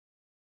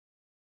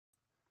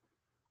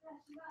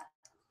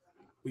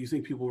You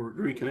think people were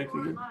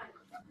reconnecting?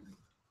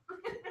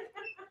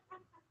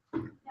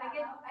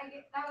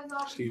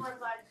 Steve.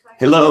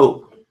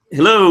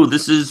 Hello,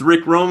 this is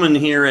Rick Roman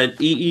here at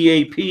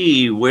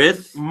EEAP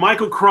with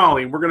Michael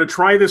Crawley. We're going to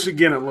try this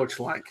again, it looks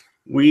like.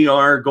 We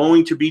are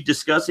going to be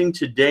discussing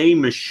today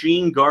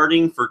machine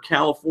guarding for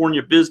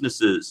California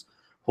businesses.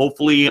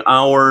 Hopefully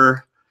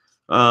our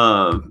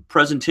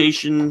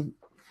presentation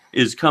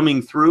is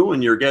coming through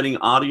and you're getting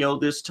audio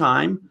this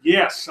time.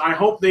 Yes, I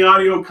hope the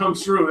audio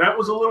comes through. That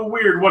was a little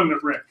weird, wasn't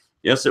it, Rick?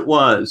 Yes, it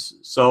was.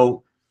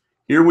 So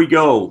here we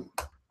go.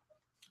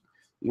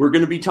 We're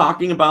going to be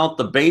talking about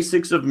the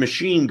basics of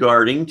machine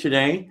guarding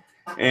today.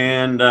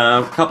 And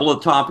a couple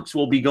of topics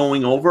we'll be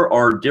going over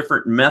are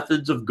different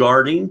methods of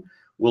guarding.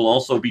 We'll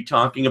also be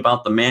talking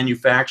about the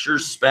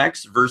manufacturer's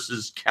specs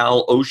versus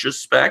Cal OSHA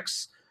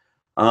specs.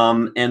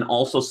 And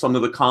also some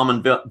of the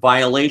common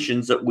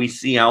violations that we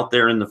see out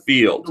there in the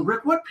field.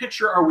 Rick, what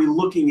picture are we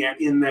looking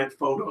at in that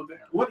photo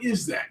there? What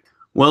is that?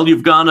 Well,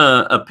 you've got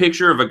a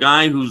picture of a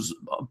guy who's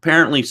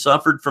apparently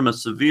suffered from a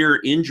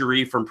severe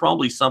injury from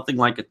probably something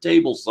like a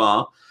table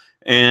saw.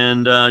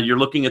 And you're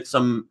looking at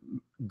some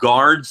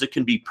guards that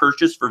can be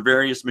purchased for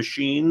various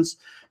machines.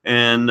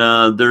 And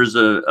there's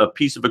a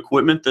piece of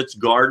equipment that's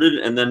guarded.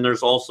 And then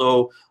there's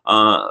also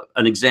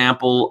an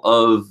example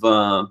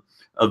of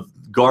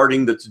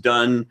guarding that's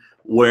done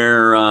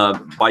where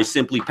by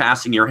simply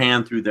passing your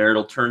hand through there,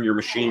 it'll turn your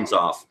machines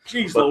off.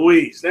 Jeez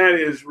Louise, that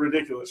is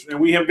ridiculous. And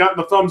we have gotten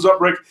the thumbs up,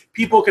 Rick.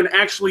 People can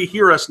actually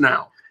hear us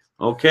now.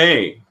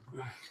 Okay,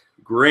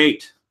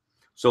 great.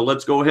 So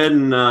let's go ahead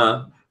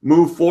and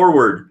move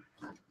forward.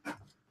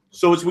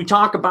 So as we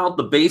talk about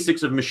the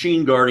basics of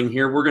machine guarding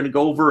here, we're going to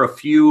go over a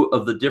few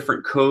of the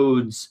different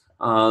codes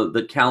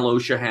that Cal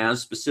OSHA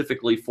has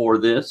specifically for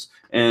this.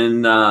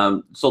 And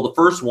so the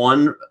first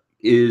one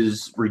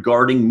is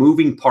regarding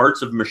moving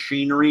parts of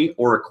machinery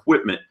or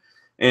equipment.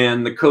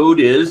 And the code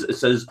is, it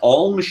says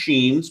all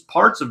machines,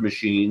 parts of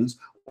machines,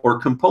 or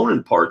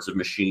component parts of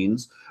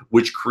machines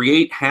which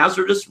create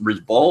hazardous,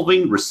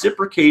 revolving,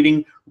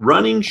 reciprocating,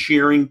 running,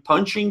 shearing,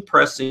 punching,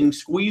 pressing,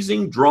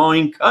 squeezing,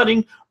 drawing,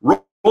 cutting,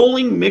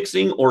 rolling,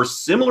 mixing, or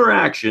similar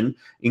action,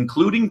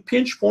 including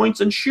pinch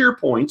points and shear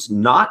points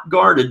not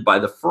guarded by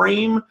the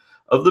frame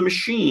of the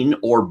machine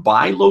or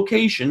by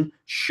location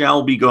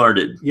shall be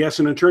guarded. Yes,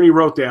 an attorney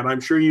wrote that. I'm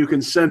sure you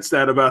can sense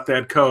that about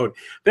that code.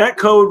 That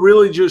code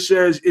really just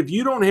says if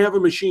you don't have a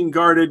machine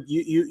guarded,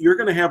 you're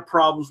going to have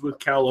problems with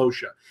Cal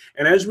OSHA.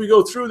 And as we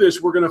go through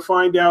this, we're going to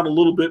find out a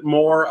little bit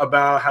more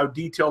about how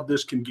detailed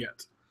this can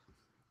get.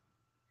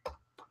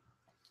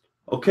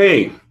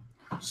 Okay,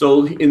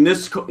 so in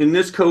this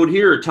code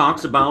here, it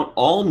talks about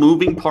all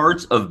moving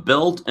parts of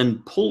belt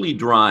and pulley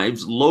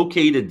drives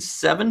located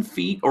 7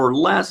 feet or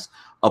less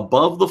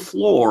above the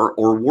floor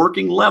or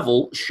working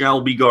level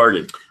shall be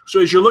guarded.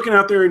 So as you're looking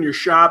out there in your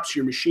shops,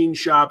 your machine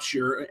shops,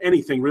 your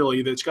anything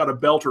really that's got a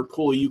belt or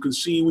pulley, you can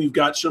see we've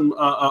got some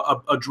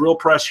a drill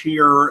press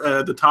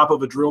here, the top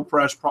of a drill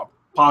press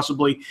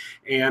possibly,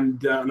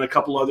 and a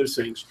couple other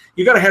things.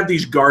 You got to have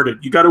these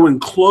guarded. You got to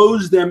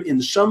enclose them in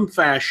some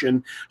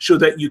fashion so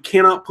that you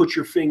cannot put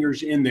your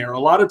fingers in there. A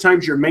lot of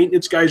times your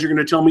maintenance guys are going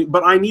to tell me,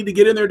 but I need to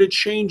get in there to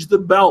change the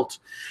belt.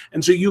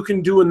 And so you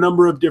can do a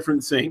number of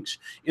different things.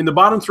 In the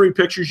bottom 3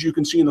 pictures, you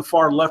can see in the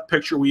far left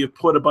picture, we have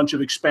put a bunch of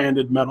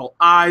expanded metal.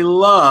 I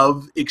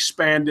love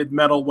expanded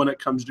metal when it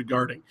comes to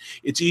guarding.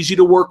 It's easy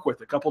to work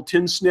with. A couple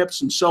tin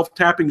snips and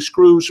self-tapping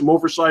screws, some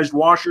oversized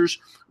washers.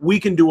 We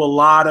can do a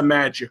lot of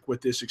magic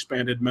with this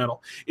expanded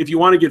metal. If you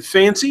want to get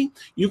fancy,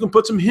 you can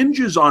put some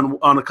hinges on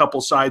a couple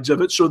sides of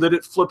it so that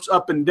it flips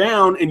up and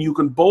down, and you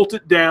can bolt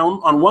it down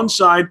on one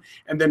side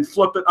and then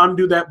flip it,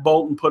 undo that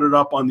bolt, and put it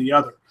up on the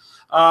other.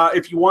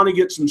 If you want to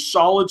get some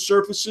solid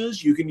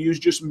surfaces, you can use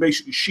just some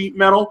basic sheet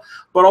metal.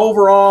 But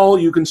overall,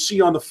 you can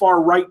see on the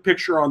far right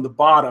picture on the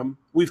bottom,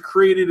 we've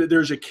created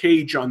there's a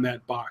cage on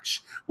that box,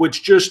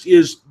 which just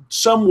is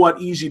somewhat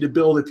easy to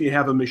build if you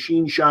have a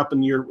machine shop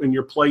in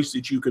your place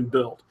that you can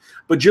build.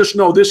 But just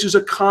know this is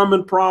a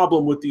common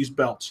problem with these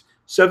belts.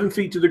 7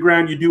 feet to the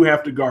ground, you do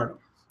have to guard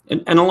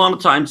them. And a lot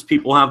of times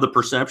people have the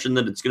perception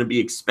that it's going to be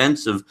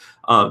expensive.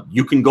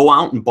 You can go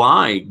out and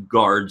buy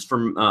guards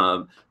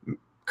from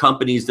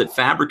companies that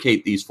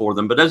fabricate these for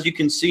them. But as you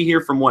can see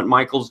here from what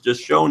Michael's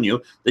just shown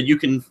you, that you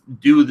can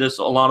do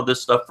a lot of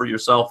this stuff for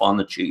yourself on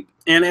the cheap.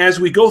 And as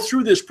we go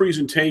through this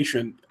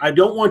presentation, I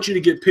don't want you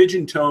to get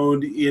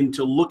pigeon-toed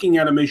into looking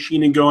at a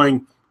machine and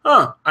going,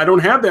 I don't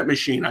have that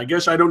machine. I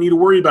guess I don't need to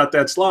worry about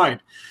that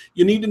slide.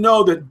 You need to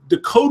know that the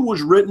code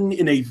was written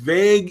in a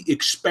vague,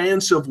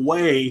 expansive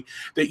way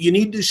that you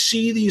need to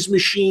see these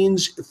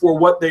machines for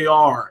what they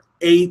are.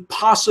 A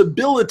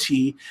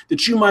possibility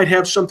that you might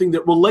have something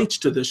that relates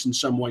to this in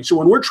some way. So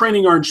when we're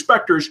training our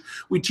inspectors,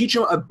 we teach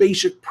them a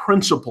basic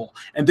principle,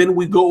 and then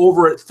we go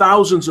over it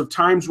thousands of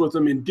times with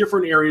them in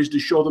different areas to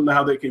show them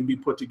how they can be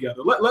put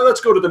together.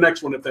 Let's go to the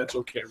next one if that's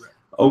okay, Rick.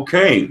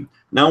 Okay,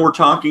 now we're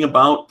talking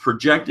about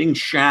projecting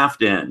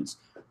shaft ends.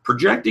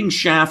 Projecting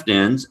shaft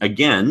ends,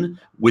 again,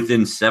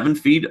 within 7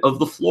 feet of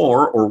the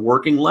floor or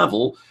working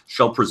level,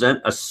 shall present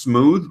a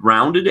smooth,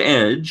 rounded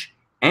edge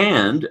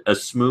and a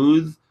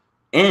smooth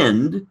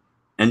end,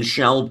 and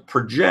shall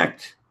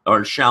project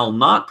or shall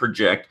not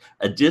project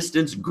a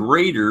distance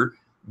greater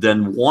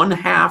than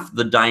 1/2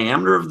 the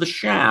diameter of the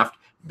shaft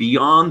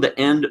beyond the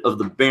end of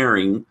the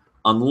bearing,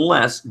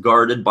 unless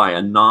guarded by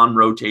a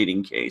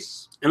non-rotating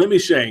case. And let me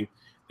say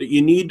that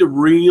you need to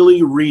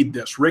really read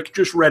this. Rick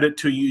just read it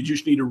to you. You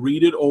just need to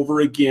read it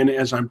over again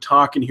as I'm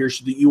talking here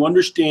so that you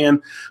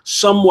understand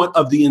somewhat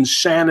of the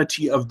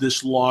insanity of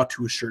this law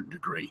to a certain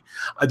degree.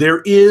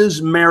 There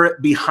is merit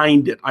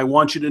behind it. I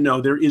want you to know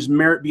there is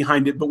merit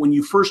behind it, but when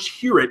you first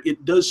hear it,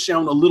 it does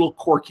sound a little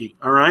quirky,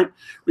 all right?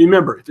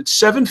 Remember, if it's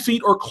 7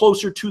 feet or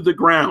closer to the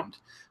ground,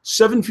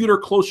 7 feet or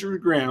closer to the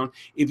ground,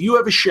 if you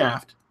have a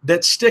shaft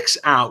that sticks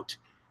out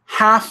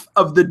half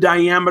of the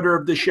diameter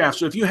of the shaft.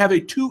 So if you have a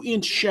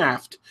 2-inch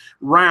shaft,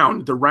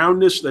 round, the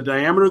roundness, the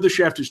diameter of the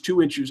shaft is 2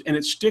 inches, and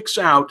it sticks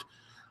out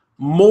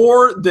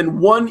more than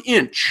 1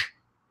 inch,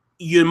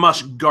 you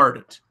must guard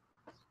it.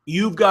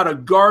 You've got to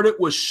guard it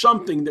with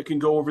something that can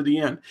go over the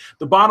end.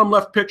 The bottom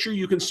left picture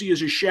you can see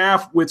is a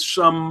shaft with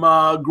some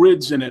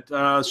grids in it,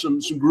 some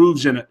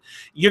grooves in it.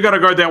 You got to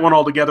guard that one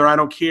altogether. I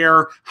don't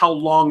care how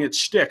long it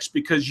sticks,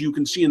 because you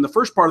can see in the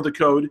first part of the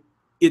code,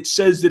 it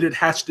says that it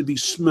has to be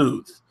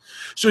smooth.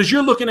 So as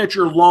you're looking at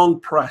your long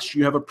press,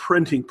 you have a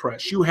printing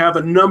press, you have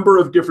a number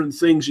of different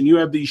things, and you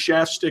have these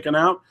shafts sticking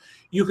out,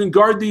 you can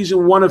guard these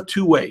in one of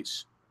 2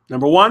 ways.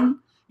 Number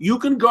one, you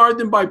can guard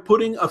them by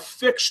putting a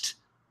fixed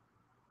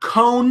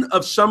cone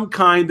of some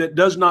kind that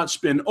does not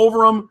spin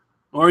over them,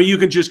 or you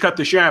can just cut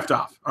the shaft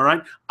off, all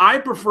right? I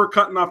prefer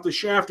cutting off the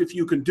shaft if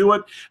you can do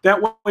it.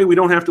 That way we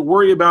don't have to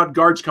worry about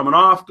guards coming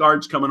off,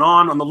 guards coming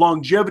on. On the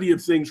longevity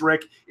of things,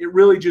 Rick, it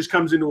really just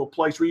comes into a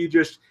place where you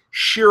just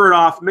shear it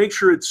off, make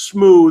sure it's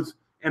smooth,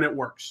 and it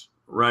works.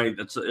 Right.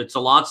 It's a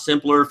lot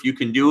simpler if you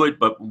can do it,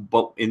 but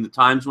in the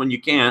times when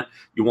you can't,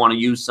 you want to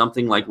use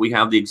something like we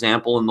have the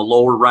example in the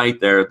lower right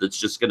there that's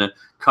just going to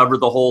cover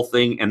the whole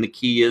thing. And the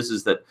key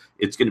is that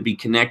it's going to be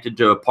connected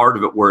to a part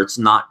of it where it's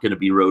not going to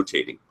be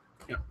rotating.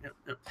 Yeah.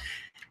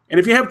 And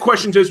if you have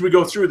questions as we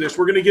go through this,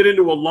 we're going to get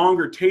into a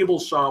longer table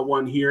saw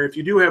one here. If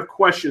you do have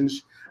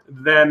questions,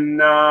 then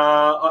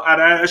I'd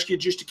ask you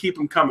just to keep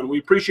them coming. We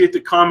appreciate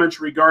the comments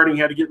regarding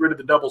how to get rid of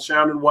the double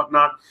sound and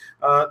whatnot.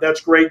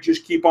 That's great.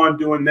 Just keep on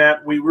doing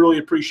that. We really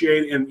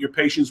appreciate it, and your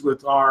patience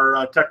with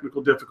our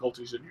technical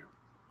difficulties in here.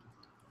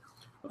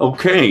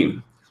 Okay.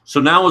 So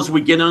now as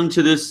we get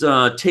into this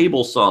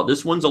table saw,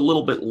 this one's a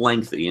little bit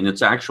lengthy, and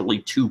it's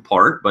actually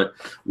 2-part, but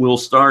we'll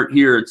start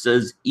here. It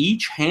says,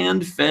 each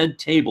hand-fed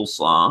table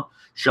saw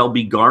shall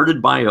be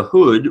guarded by a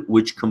hood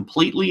which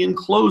completely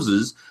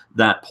encloses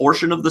that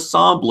portion of the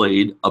saw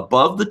blade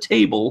above the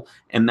table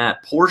and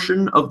that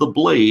portion of the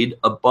blade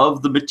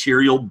above the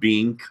material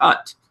being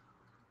cut.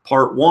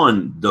 Part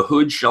 1, the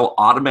hood shall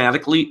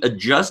automatically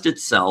adjust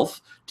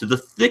itself to the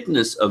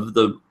thickness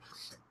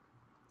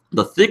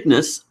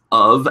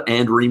of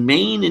and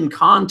remain in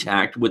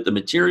contact with the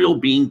material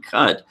being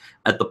cut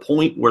at the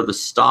point where the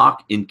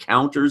stock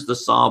encounters the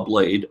saw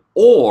blade,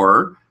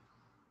 or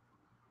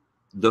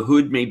the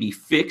hood may be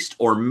fixed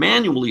or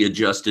manually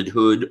adjusted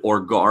hood or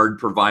guard,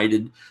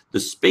 provided the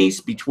space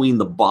between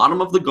the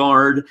bottom of the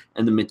guard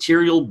and the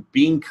material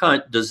being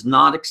cut does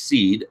not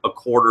exceed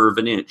 1/4 of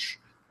an inch.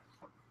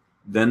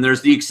 Then there's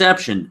the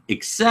exception,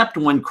 except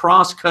when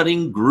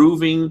cross-cutting,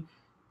 grooving,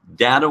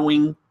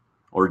 datoing,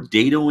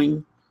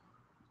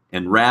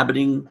 and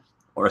rabbiting,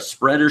 or a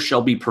spreader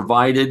shall be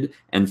provided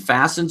and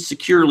fastened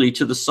securely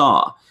to the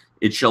saw.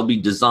 It shall be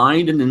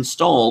designed and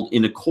installed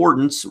in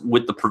accordance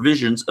with the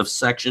provisions of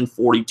Section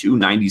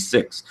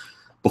 4296.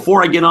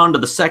 Before I get on to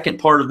the second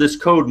part of this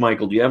code,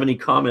 Michael, do you have any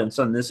comments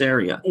on this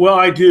area? Well,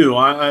 I do.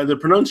 The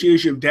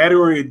pronunciation of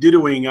datoing and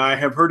dittoing, I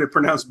have heard it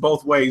pronounced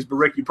both ways, but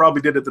Rick, you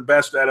probably did it the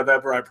best out of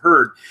ever I've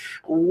heard.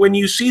 When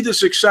you see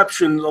this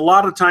exception, a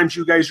lot of times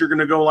you guys are going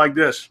to go like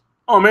this.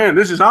 Oh, man,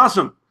 this is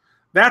awesome.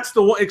 That's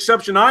the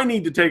exception I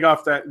need to take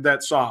off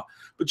that saw.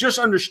 But just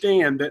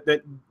understand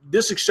that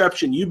this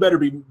exception, you better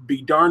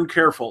be darn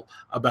careful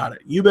about it.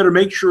 You better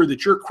make sure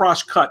that your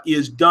cross cut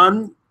is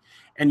done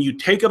and you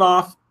take it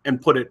off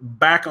and put it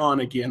back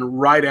on again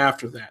right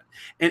after that.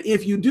 And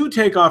if you do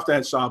take off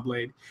that saw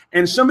blade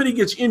and somebody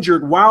gets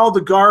injured while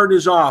the guard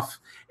is off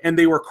and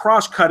they were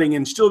cross-cutting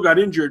and still got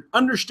injured,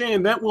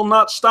 understand that will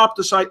not stop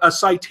a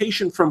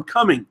citation from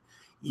coming.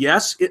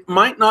 Yes, it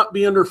might not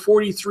be under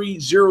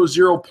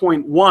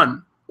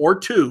 4300.1 or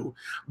 2,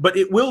 but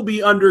it will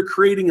be under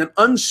creating an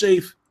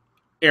unsafe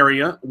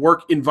area,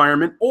 work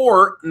environment,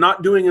 or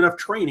not doing enough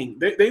training.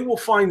 They will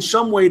find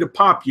some way to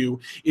pop you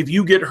if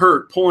you get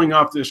hurt pulling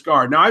off this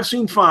guard. Now, I've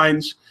seen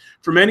fines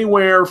from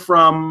anywhere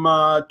from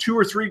 $2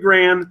 or $3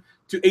 grand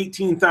to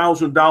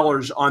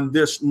 $18,000 on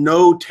this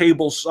no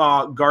table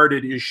saw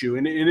guarded issue,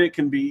 and it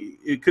could be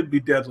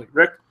deadly.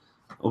 Rick?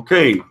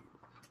 Okay,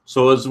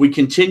 so as we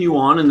continue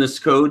on in this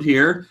code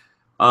here,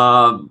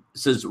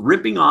 Says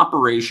ripping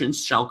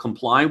operations shall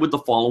comply with the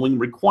following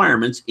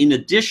requirements in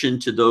addition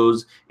to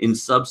those in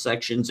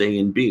subsections A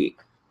and B.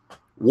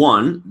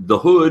 1, the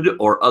hood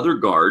or other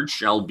guard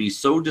shall be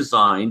so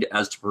designed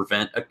as to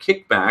prevent a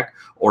kickback,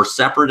 or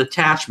separate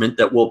attachment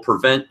that will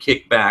prevent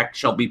kickback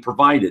shall be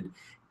provided.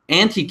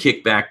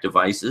 Anti-kickback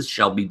devices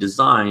shall be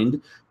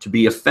designed to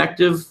be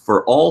effective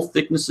for all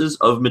thicknesses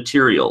of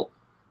material.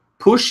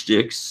 Push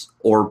sticks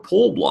or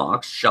pull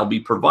blocks shall be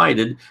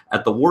provided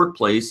at the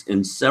workplace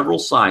in several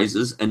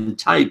sizes and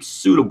types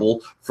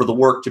suitable for the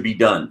work to be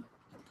done.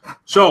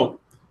 So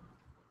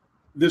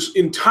this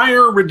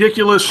entire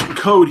ridiculous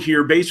code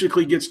here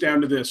basically gets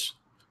down to this.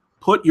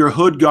 Put your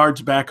hood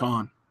guards back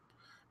on.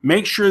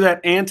 Make sure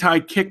that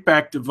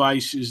anti-kickback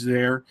device is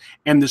there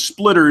and the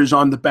splitter is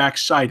on the back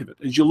side of it.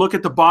 As you look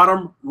at the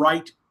bottom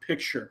right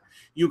picture,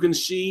 you can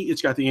see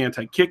it's got the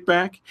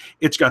anti-kickback,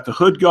 it's got the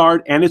hood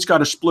guard, and it's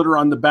got a splitter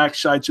on the back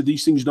side, so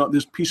these things don't,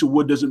 this piece of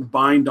wood doesn't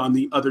bind on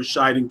the other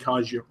side and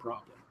cause you a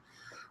problem.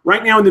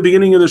 Right now, in the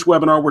beginning of this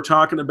webinar, we're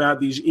talking about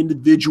these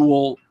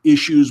individual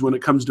issues when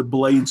it comes to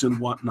blades and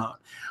whatnot.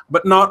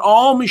 But not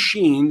all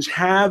machines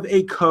have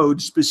a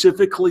code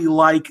specifically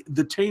like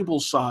the table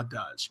saw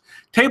does.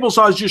 Table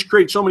saws just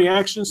create so many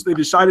accidents, they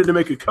decided to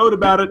make a code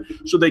about it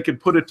so they could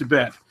put it to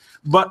bed.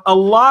 But a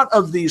lot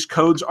of these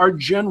codes are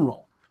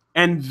general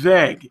and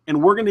vague,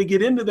 and we're going to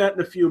get into that in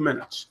a few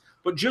minutes.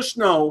 But just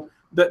know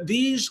that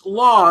these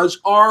laws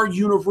are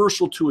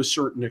universal to a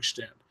certain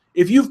extent.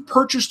 If you've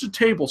purchased a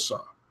table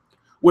saw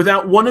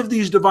without one of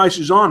these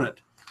devices on it,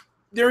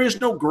 there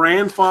is no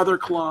grandfather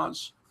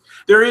clause.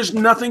 There is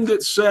nothing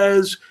that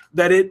says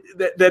that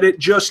it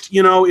just,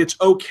 you know, it's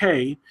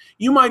okay.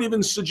 You might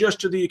even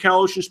suggest to the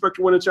Cal OSHA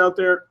inspector when it's out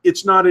there,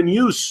 it's not in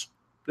use.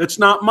 It's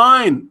not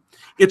mine.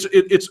 It's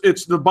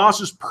the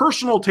boss's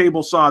personal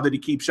table saw that he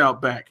keeps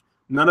out back.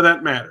 None of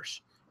that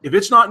matters. If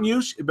it's not in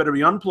use, it better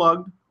be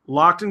unplugged,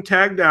 locked and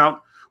tagged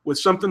out with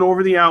something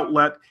over the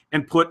outlet,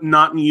 and put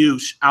not in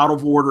use, out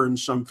of order in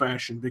some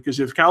fashion. Because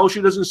if Cal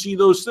OSHA doesn't see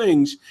those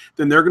things,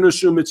 then they're going to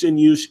assume it's in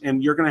use,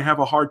 and you're going to have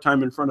a hard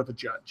time in front of a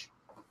judge.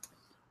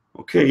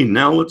 Okay,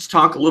 now let's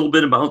talk a little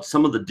bit about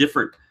some of the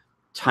different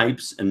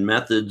types and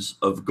methods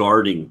of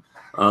guarding.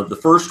 The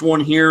first one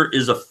here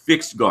is a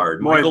fixed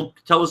guard. Michael,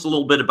 tell us a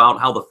little bit about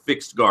how the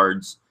fixed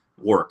guards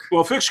work.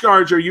 Well, fixed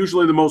guards are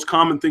usually the most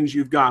common things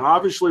you've got.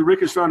 Obviously,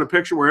 Rick has found a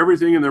picture where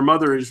everything in their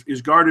mother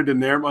is guarded in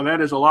there. Well,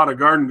 that is a lot of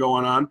guarding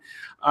going on.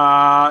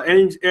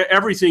 And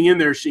everything in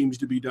there seems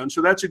to be done,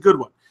 so that's a good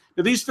one.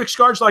 Now, these fixed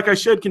guards, like I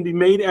said, can be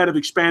made out of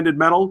expanded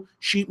metal,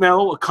 sheet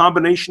metal, a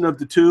combination of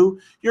the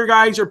two. Your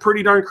guys are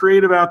pretty darn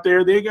creative out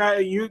there.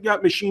 You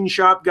got machine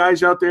shop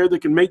guys out there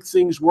that can make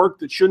things work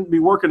that shouldn't be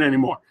working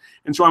anymore.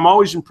 And so I'm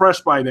always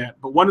impressed by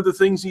that. But one of the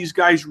things these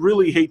guys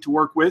really hate to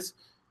work with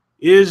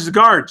is the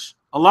guards.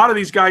 A lot of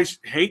these guys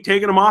hate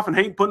taking them off and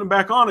hate putting them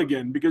back on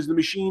again because the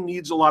machine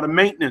needs a lot of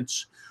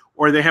maintenance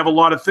or they have a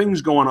lot of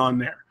things going on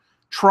there.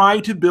 Try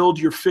to build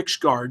your fixed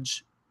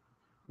guards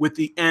with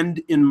the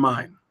end in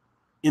mind.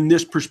 In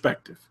this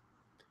perspective,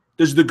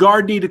 does the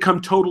guard need to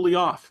come totally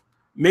off?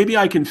 Maybe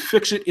I can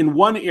fix it in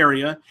one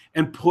area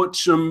and put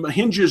some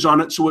hinges on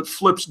it so it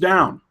flips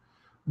down.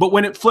 But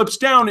when it flips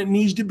down, it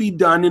needs to be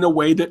done in a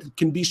way that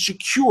can be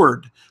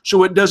secured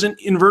so it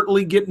doesn't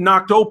inadvertently get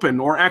knocked open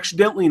or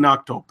accidentally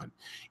knocked open.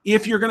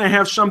 If you're going to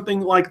have something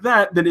like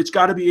that, then it's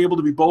got to be able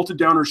to be bolted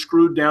down or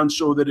screwed down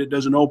so that it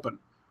doesn't open.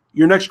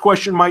 Your next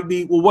question might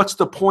be, well, what's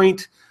the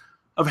point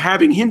of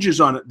having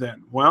hinges on it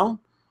then? Well,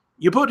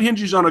 you put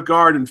hinges on a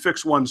guard and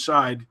fix one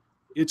side,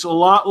 it's a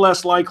lot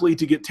less likely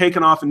to get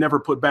taken off and never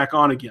put back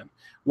on again.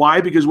 Why?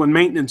 Because when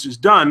maintenance is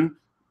done,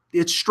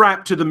 it's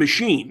strapped to the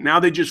machine. Now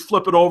they just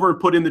flip it over and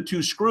put in the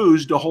two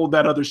screws to hold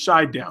that other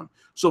side down.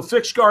 So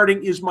fixed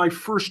guarding is my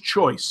first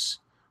choice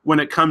when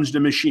it comes to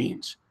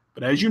machines.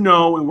 But as you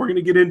know, and we're going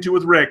to get into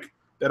with Rick,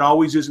 that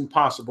always isn't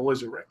possible,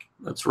 is it, Rick?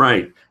 That's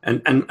right.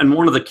 And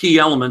one of the key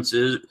elements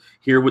is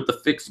here with the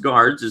fixed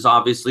guards is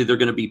obviously they're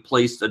going to be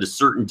placed at a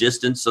certain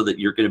distance so that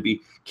you're going to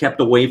be kept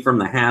away from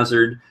the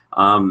hazard.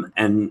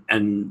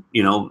 And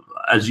you know,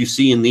 as you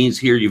see in these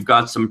here, you've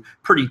got some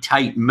pretty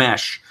tight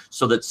mesh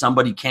so that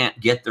somebody can't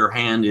get their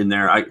hand in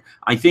there.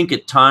 I think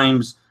at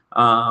times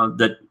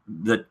that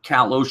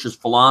Cal OSHA's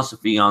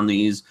philosophy on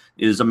these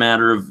is a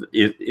matter of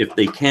if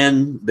they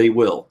can, they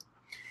will.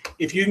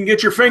 If you can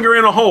get your finger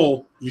in a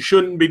hole, you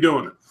shouldn't be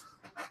doing it.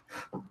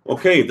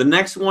 Okay, the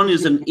next one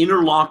is an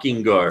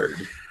interlocking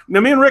guard.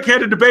 Now, me and Rick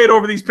had a debate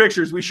over these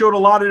pictures. We showed a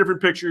lot of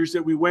different pictures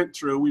that we went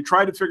through. We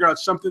tried to figure out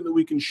something that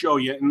we can show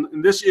you,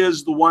 and this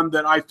is the one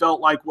that I felt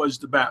like was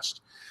the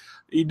best.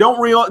 You don't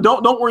worry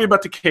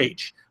about the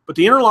cage, but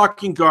the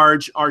interlocking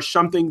guards are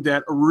something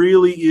that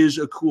really is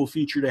a cool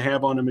feature to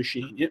have on a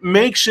machine. It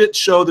makes it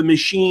so the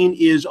machine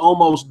is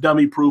almost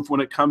dummy-proof when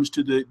it comes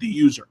to the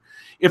user.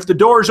 If the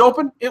door is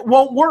open, it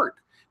won't work.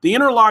 The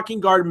interlocking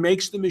guard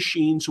makes the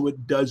machine so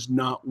it does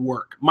not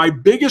work. My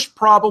biggest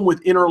problem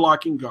with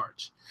interlocking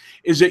guards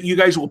is that you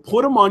guys will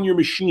put them on your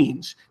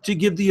machines to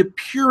give the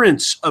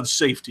appearance of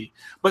safety.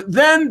 But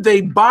then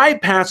they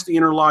bypass the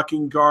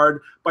interlocking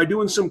guard by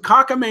doing some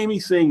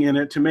cockamamie thing in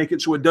it to make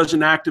it so it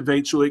doesn't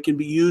activate, so it can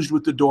be used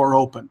with the door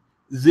open.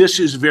 This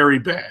is very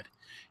bad.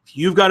 If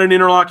you've got an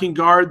interlocking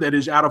guard that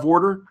is out of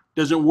order,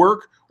 doesn't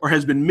work, or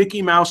has been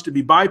Mickey Mouse to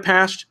be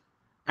bypassed,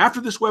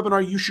 after this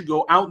webinar, you should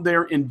go out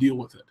there and deal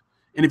with it.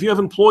 And if you have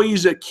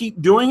employees that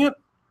keep doing it,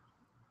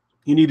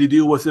 you need to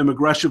deal with them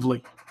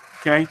aggressively,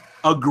 okay?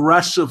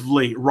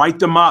 Aggressively. Write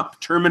them up.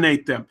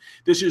 Terminate them.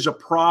 This is a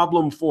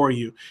problem for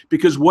you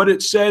because what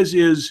it says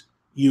is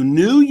you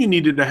knew you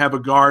needed to have a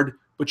guard,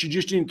 but you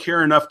just didn't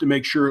care enough to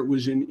make sure it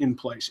was in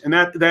place. And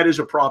that is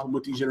a problem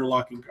with these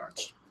interlocking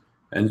guards.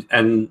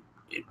 And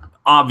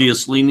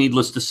obviously,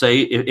 needless to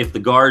say, if the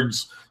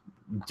guard's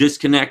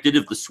disconnected,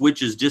 if the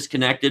switch is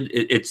disconnected,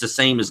 it's the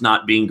same as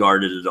not being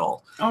guarded at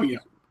all. Oh, yeah.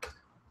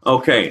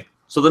 Okay,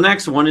 so the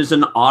next one is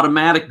an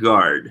automatic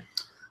guard.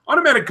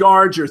 Automatic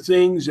guards are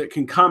things that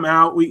can come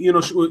out.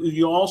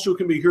 You also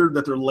can be heard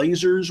that they're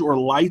lasers or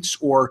lights,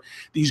 or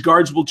these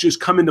guards will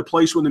just come into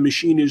place when the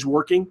machine is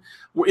working.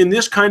 In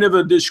this kind of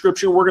a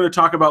description, we're going to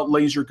talk about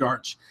laser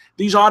guards.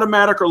 These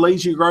automatic or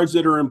laser guards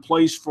that are in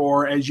place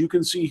for, as you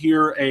can see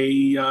here,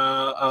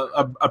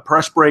 a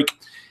press brake.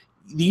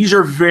 These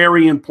are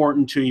very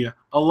important to you.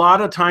 A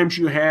lot of times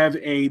you have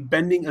a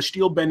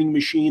steel bending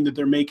machine that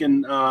they're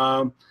making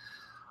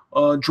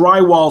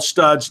drywall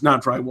studs,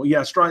 not drywall,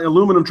 yes,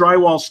 aluminum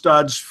drywall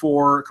studs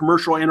for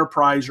commercial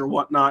enterprise or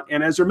whatnot.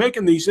 And as they're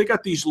making these, they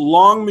got these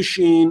long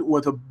machine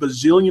with a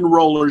bazillion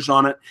rollers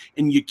on it,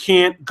 and you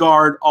can't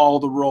guard all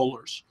the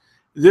rollers.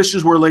 This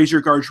is where laser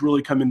guards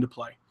really come into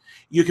play.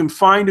 You can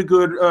find a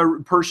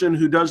good person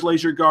who does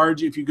laser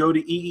guards if you go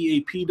to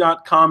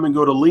EEAP.com and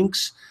go to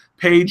links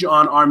page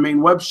on our main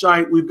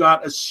website. We've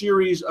got a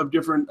series of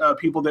different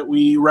people that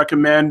we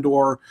recommend,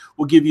 or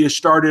we'll give you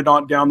started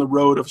on down the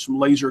road of some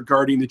laser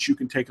guarding that you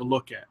can take a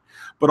look at.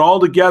 But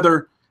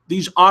altogether,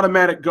 these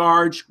automatic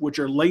guards, which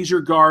are laser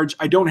guards,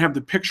 I don't have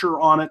the picture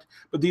on it,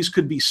 but these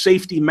could be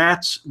safety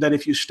mats that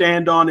if you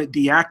stand on it,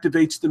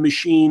 deactivates the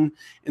machine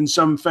in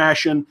some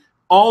fashion.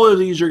 All of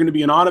these are going to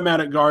be an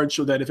automatic guard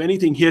so that if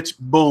anything hits,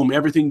 boom,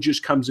 everything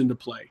just comes into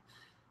play.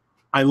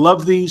 I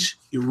love these.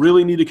 You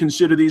really need to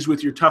consider these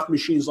with your tough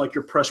machines like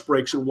your press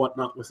brakes and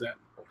whatnot with that.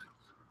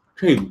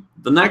 Okay,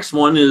 the next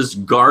one is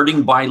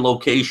guarding by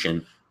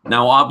location.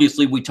 Now,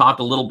 obviously, we talked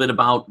a little bit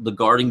about the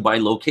guarding by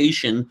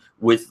location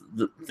with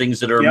the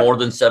things that are more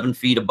than 7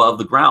 feet above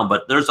the ground,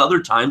 but there's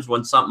other times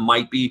when something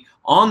might be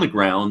on the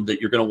ground that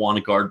you're going to want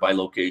to guard by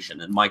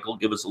location. And Michael,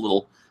 give us a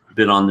little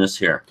bit on this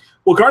here.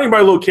 Well, guarding by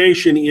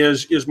location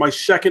is my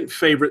second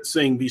favorite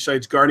thing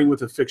besides guarding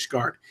with a fixed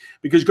guard,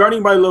 because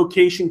guarding by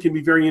location can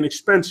be very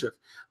inexpensive.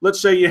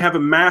 Let's say you have a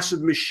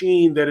massive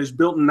machine that is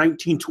built in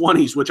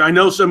 1920s, which I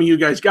know some of you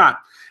guys got,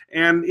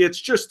 and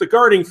it's just the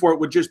guarding for it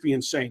would just be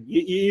insane.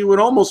 You would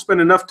almost spend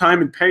enough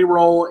time in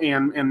payroll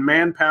and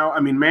manpower. I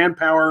mean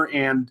manpower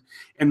and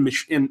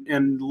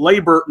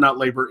labor, not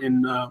labor,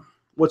 in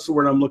what's the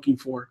word I'm looking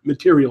for?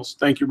 Materials.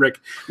 Thank you, Rick.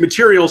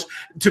 Materials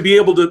to be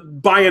able to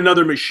buy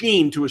another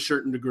machine to a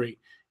certain degree.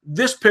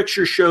 This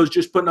picture shows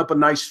just putting up a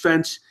nice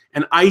fence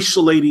and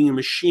isolating a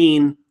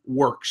machine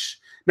works.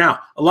 Now,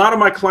 a lot of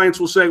my clients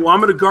will say, well,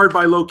 I'm going to guard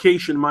by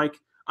location, Mike.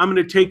 I'm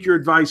going to take your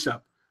advice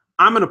up.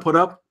 I'm going to put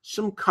up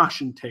some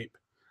caution tape.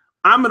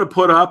 I'm going to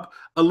put up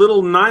a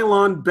little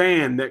nylon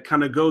band that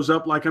kind of goes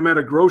up like I'm at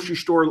a grocery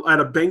store at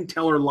a bank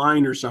teller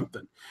line or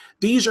something.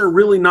 These are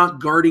really not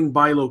guarding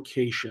by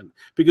location,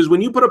 because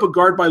when you put up a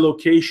guard by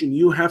location,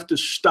 you have to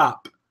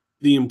stop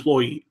the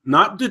employee,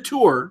 not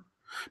detour,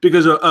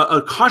 because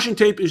a caution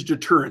tape is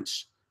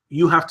deterrence.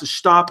 You have to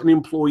stop an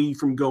employee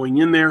from going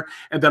in there.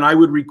 And then I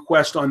would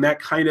request on that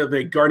kind of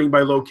a guarding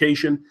by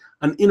location,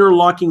 an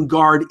interlocking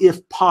guard,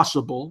 if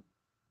possible,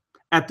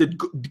 at the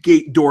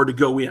gate door to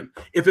go in.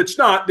 If it's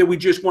not, then we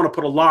just want to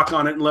put a lock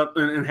on it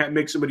and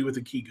make somebody with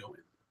a key go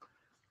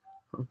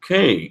in.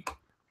 Okay.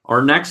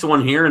 Our next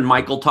one here, and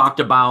Michael talked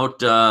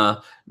about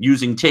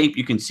using tape.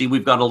 You can see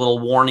we've got a little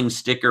warning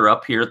sticker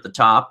up here at the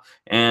top.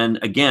 And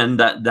again,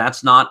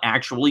 that's not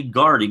actually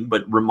guarding,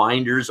 but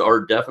reminders are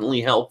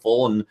definitely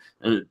helpful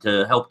and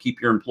to help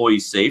keep your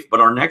employees safe. But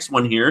our next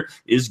one here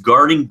is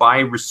guarding by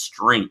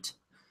restraint.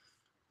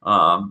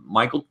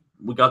 Michael,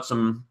 we got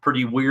some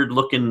pretty weird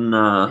looking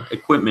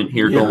equipment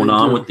here going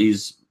on with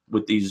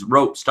these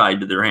ropes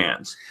tied to their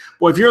hands.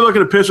 Well, if you're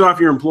looking to piss off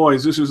your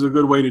employees, this is a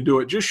good way to do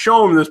it. Just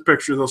show them this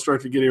picture. They'll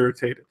start to get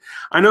irritated.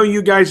 I know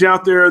you guys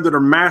out there that are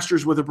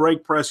masters with a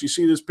brake press, you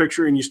see this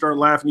picture and you start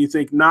laughing. You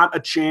think, not a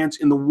chance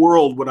in the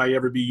world would I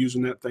ever be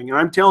using that thing. And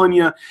I'm telling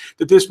you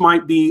that this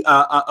might be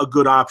a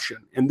good option.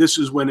 And this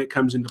is when it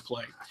comes into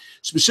play.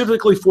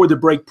 Specifically for the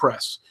brake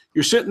press.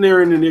 You're sitting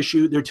there in an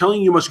issue. They're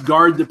telling you must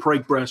guard the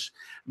brake press.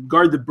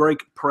 Guard the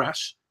brake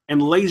press. And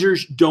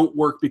lasers don't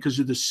work because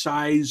of the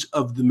size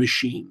of the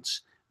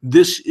machines.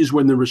 This is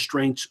when the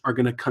restraints are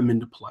going to come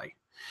into play.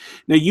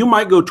 Now, you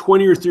might go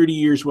 20 or 30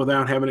 years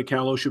without having a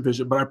Cal OSHA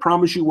visit, but I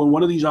promise you, when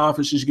one of these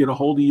offices get a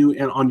hold of you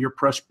and on your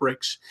press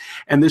brakes,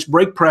 and this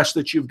brake press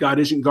that you've got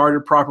isn't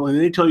guarded properly,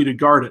 and they tell you to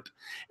guard it,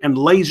 and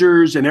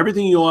lasers and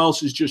everything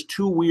else is just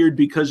too weird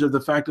because of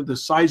the fact of the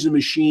size of the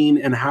machine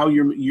and how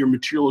your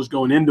material is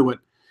going into it.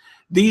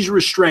 These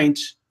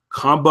restraints,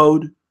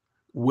 comboed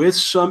with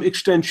some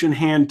extension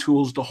hand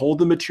tools to hold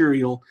the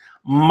material,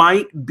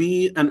 might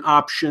be an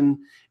option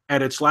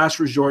at its last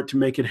resort to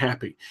make it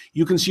happy.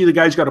 You can see the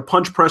guy's got a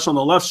punch press on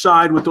the left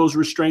side with those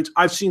restraints.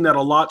 I've seen that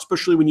a lot,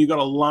 especially when you got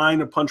a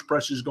line of punch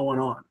presses going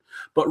on.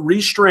 But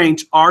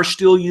restraints are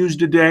still used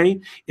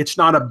today. It's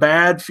not a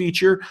bad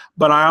feature,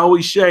 but I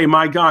always say,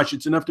 my gosh,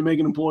 it's enough to make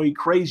an employee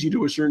crazy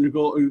to a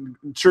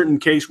certain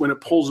case when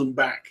it pulls them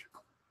back.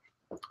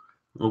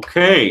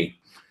 Okay.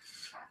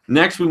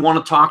 Next, we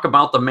want to talk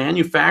about the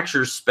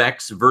manufacturer's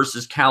specs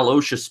versus Cal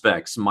OSHA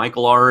specs.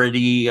 Michael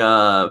already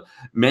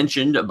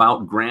mentioned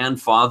about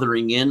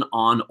grandfathering in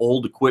on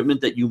old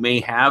equipment that you may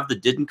have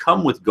that didn't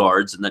come with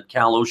guards, and that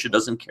Cal OSHA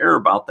doesn't care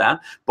about that.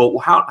 But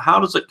how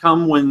does it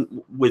come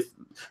with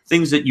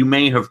things that you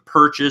may have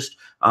purchased,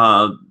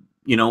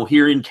 you know,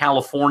 here in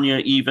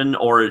California even,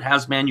 or it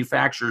has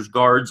manufacturer's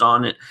guards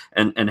on it,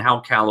 and how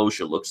Cal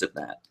OSHA looks at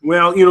that?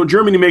 Well, you know,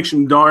 Germany makes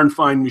some darn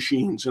fine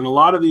machines, and a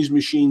lot of these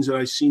machines that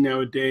I see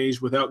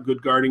nowadays without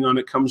good guarding on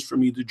it comes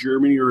from either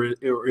Germany or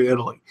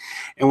Italy.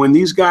 And when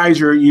you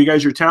guys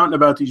are touting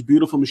about these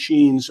beautiful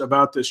machines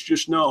about this,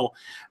 just know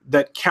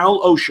that Cal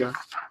OSHA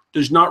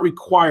does not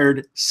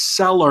require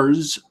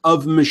sellers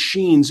of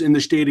machines in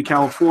the state of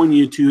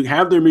California to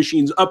have their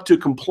machines up to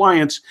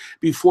compliance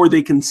before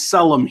they can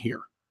sell them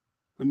here.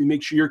 Let me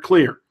make sure you're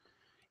clear.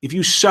 If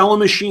you sell a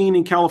machine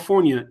in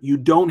California, you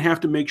don't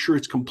have to make sure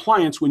it's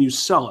compliance when you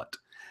sell it.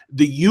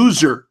 The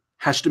user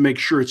has to make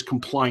sure it's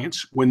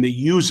compliance when they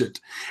use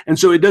it. And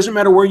so it doesn't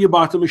matter where you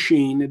bought the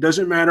machine. It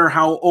doesn't matter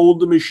how old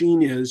the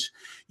machine is.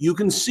 You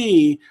can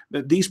see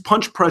that these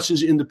punch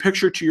presses in the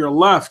picture to your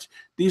left,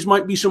 these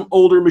might be some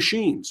older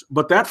machines,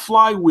 but that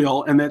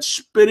flywheel and that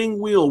spinning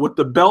wheel with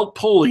the belt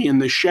pulley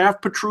and the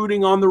shaft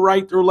protruding on the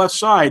right or left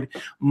side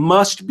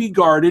must be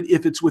guarded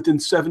if it's within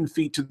 7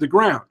 feet to the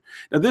ground.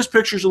 Now, this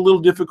picture is a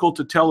little difficult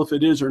to tell if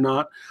it is or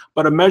not,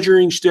 but a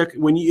measuring stick,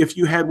 if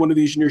you had one of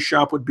these in your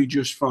shop, would be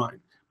just fine.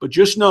 But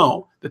just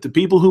know that the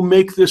people who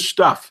make this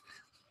stuff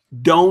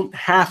don't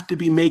have to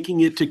be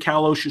making it to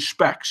Cal OSHA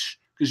specs,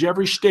 because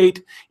every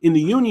state in the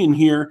union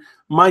here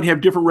might have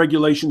different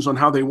regulations on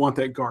how they want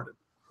that guarded.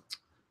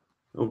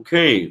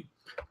 Okay,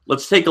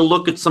 let's take a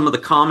look at some of the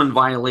common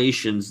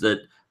violations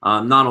that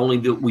not only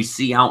that we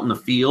see out in the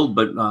field,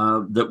 but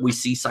that we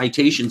see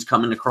citations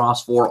coming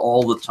across for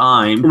all the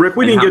time. Rick,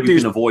 we didn't get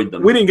these. Avoid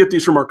them. We didn't get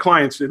these from our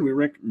clients, did we,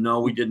 Rick?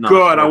 No, we did not.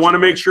 Good. I want to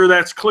make sure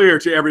that's clear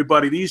to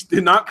everybody. These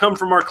did not come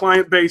from our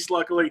client base.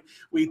 Luckily,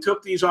 we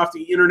took these off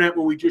the internet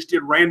when we just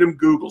did random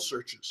Google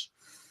searches.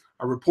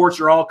 Our reports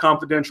are all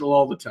confidential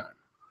all the time.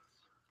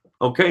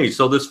 Okay,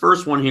 so this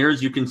first one here,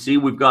 as you can see,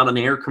 we've got an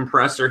air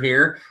compressor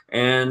here,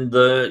 and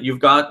you've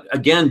got,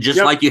 again, just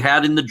like you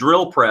had in the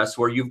drill press,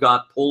 where you've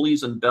got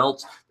pulleys and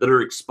belts that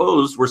are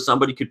exposed where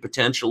somebody could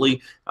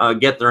potentially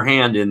get their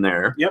hand in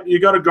there. Yep, you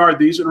got to guard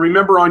these. And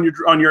remember, on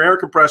your air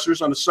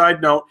compressors, on a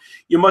side note,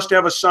 you must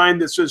have a sign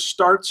that says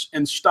starts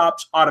and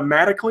stops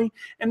automatically,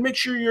 and make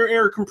sure your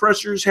air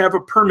compressors have a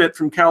permit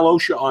from Cal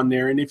OSHA on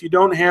there. And if you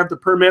don't have the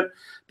permit,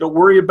 don't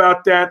worry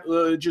about that.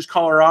 Just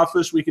call our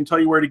office. We can tell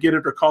you where to get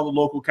it, or call the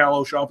local Cal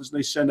OSHA office, and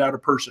they send out a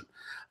person.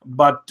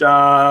 But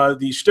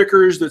the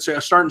stickers that say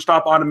start and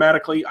stop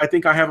automatically, I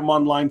think I have them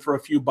online for a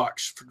few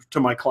bucks to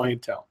my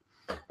clientele.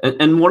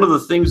 And one of the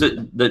things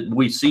that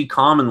we see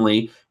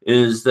commonly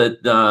is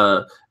that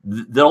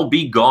there'll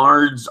be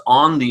guards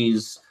on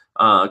these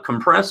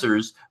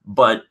compressors,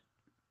 but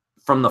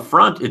from the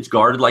front, it's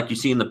guarded like you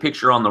see in the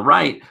picture on the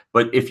right.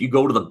 But if you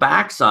go to the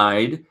back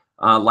side,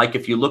 like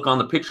if you look on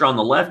the picture on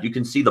the left, you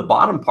can see the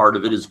bottom part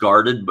of it is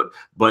guarded,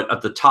 but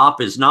at the top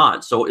is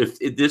not. So if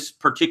this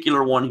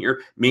particular one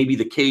here, maybe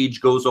the cage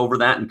goes over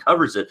that and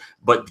covers it,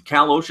 but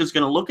Cal OSHA is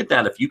going to look at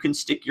that. If you can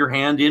stick your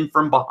hand in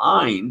from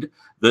behind,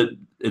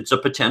 it's a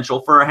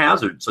potential for a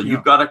hazard. So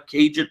you've got to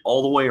cage it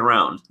all the way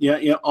around.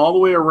 Yeah, all the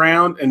way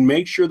around, and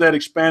make sure that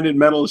expanded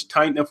metal is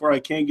tight enough where I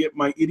can't get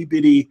my itty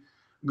bitty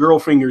girl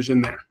fingers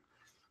in there.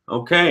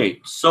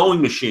 Okay,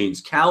 sewing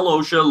machines. Cal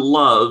OSHA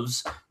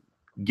loves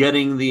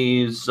getting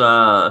these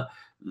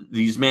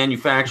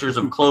manufacturers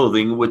of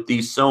clothing with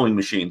these sewing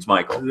machines,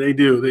 Michael. They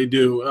do.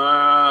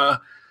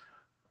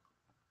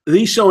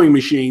 These sewing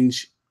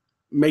machines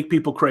make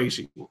people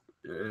crazy.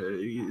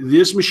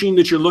 This machine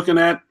that you're looking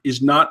at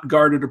is not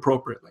guarded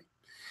appropriately.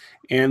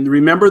 And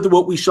remember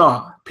what we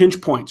saw,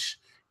 pinch points.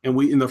 And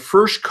in the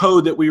first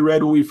code that we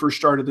read when we first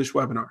started this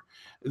webinar,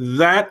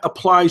 that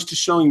applies to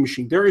sewing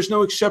machine. There is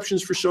no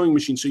exceptions for sewing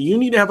machines. So you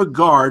need to have a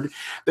guard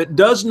that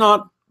does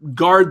not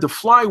guard the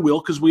flywheel,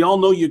 because we all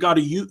know you got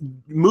to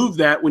move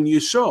that when you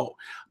sew.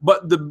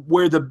 But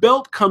where the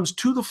belt comes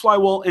to the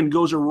flywheel and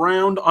goes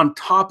around on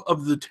top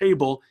of the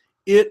table,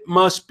 it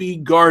must be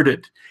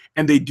guarded.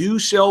 And they do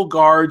sell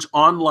guards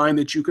online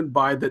that you can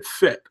buy that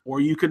fit,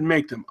 or you can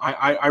make them.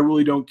 I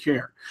really don't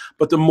care.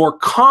 But the more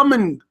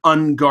common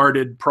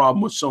unguarded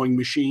problem with sewing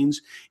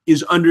machines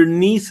is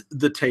underneath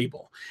the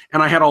table.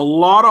 And I had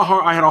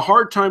a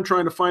hard time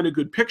trying to find a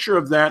good picture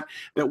of that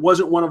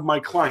wasn't one of my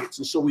clients,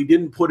 and so we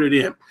didn't put it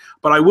in.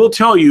 But I will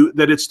tell you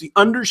that it's the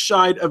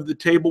underside of the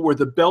table where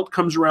the belt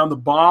comes around the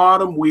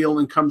bottom wheel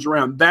and comes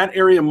around. That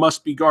area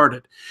must be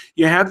guarded.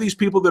 You have these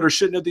people that are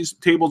sitting at these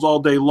tables all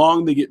day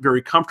long. They get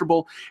very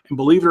comfortable. And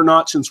believe it or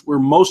not, since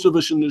most of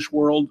us in this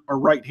world are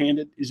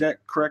right-handed, is that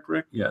correct,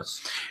 Rick?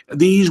 Yes.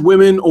 These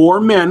women or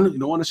men, you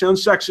don't want to sound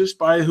sexist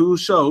by who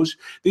sews,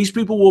 these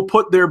people will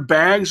put their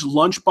bags,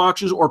 lunch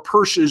boxes, or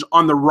purses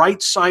on the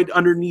right side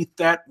underneath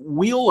that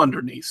wheel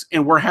underneath.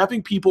 And we're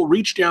having people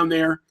reach down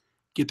there,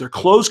 get their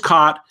clothes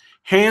caught,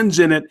 hands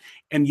in it,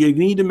 and you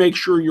need to make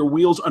sure your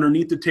wheels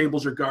underneath the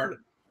tables are guarded.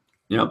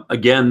 Yep.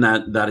 Again,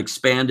 that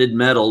expanded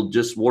metal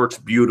just works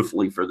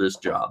beautifully for this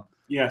job.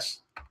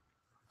 Yes.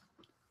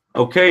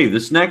 Okay,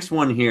 this next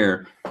one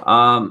here.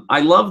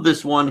 I love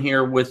this one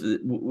here with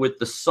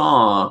the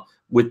saw,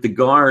 with the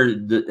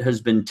guard that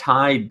has been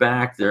tied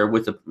back there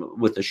with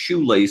a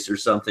shoelace or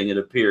something, it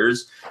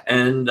appears.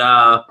 And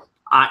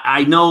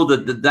I know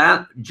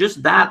that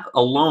just that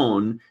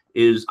alone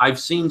is, I've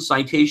seen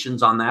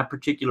citations on that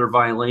particular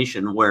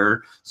violation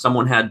where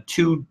someone had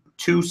two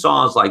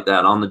saws like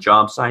that on the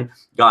job site,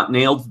 got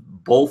nailed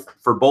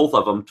for both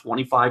of them,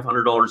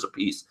 $2,500 a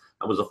piece.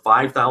 That was a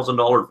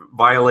 $5,000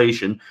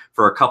 violation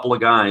for a couple of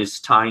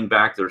guys tying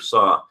back their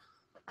saw.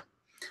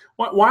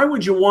 Why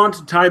would you want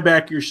to tie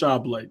back your saw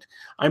blade?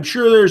 I'm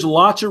sure there's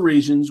lots of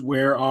reasons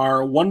where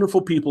our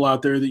wonderful people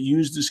out there that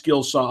use the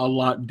skill saw a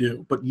lot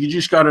do, but you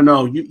just got to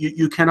know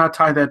you cannot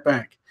tie that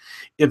back.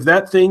 If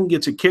that thing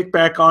gets a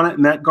kickback on it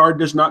and that guard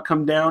does not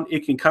come down,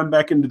 it can come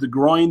back into the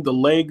groin, the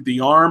leg, the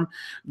arm,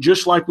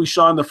 just like we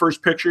saw in the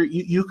first picture.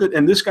 You could,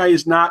 and this guy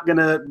is not going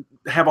to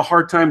have a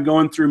hard time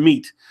going through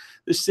meat.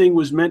 This thing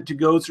was meant to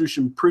go through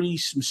some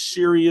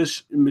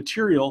serious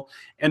material,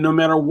 and no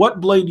matter what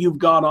blade you've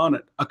got on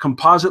it, a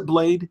composite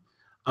blade,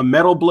 a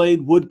metal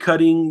blade, wood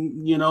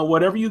cutting,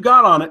 whatever you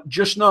got on it,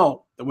 just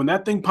know that when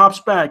that thing pops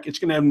back, it's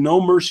going to have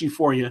no mercy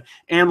for you.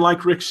 And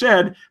like Rick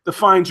said, the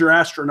fines are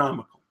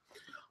astronomical.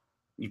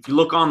 If you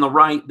look on the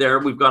right there,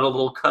 we've got a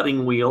little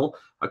cutting wheel,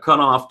 a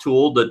cutoff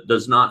tool that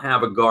does not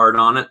have a guard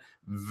on it.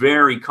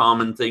 Very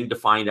common thing to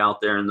find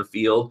out there in the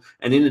field.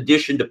 And in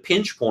addition to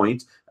pinch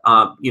points,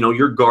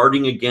 you're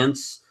guarding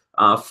against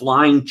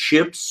flying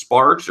chips,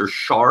 sparks, or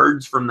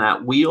shards from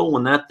that wheel.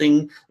 When that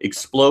thing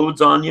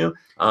explodes on you,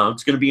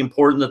 it's going to be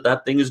important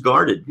that thing is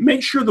guarded.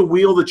 Make sure the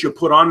wheel that you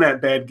put on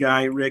that bad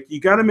guy, Rick, you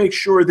got to make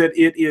sure that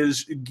it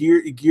is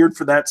geared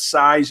for that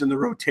size and the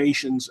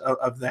rotations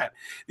of that.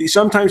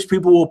 Sometimes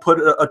people will put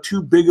a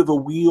too big of a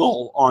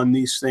wheel on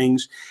these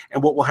things,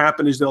 and what will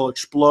happen is they'll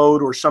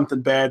explode or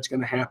something bad's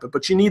going to happen.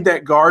 But you need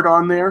that guard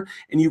on there,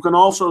 and you can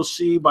also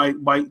see by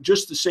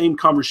just the same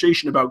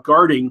conversation about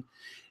guarding,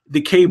 the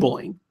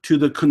cabling to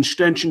the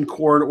contention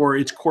cord or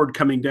its cord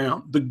coming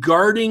down. The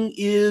guarding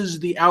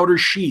is the outer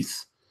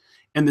sheath,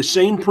 and the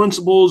same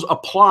principles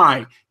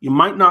apply. You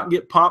might not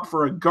get popped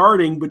for a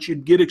guarding, but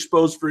you'd get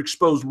exposed for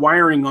exposed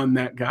wiring on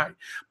that guy.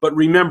 But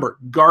remember,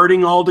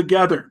 guarding all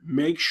together.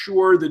 Make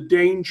sure the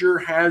danger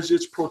has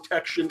its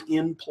protection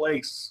in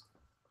place.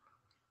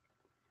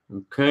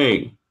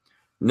 Okay.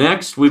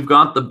 Next, we've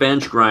got the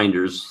bench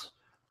grinders.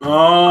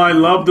 Oh, I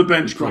love the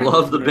bench grinders. I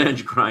love the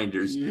bench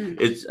grinders.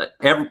 It's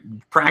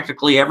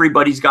practically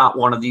everybody's got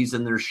one of these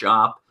in their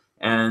shop.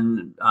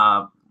 And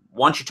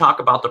once you talk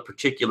about the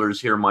particulars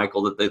here,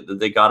 Michael, that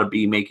they got to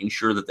be making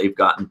sure that they've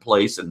got in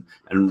place and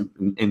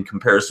in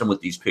comparison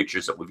with these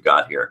pictures that we've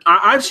got here.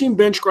 I've seen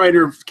bench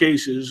grinder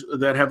cases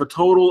that have a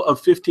total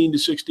of $15,000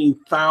 to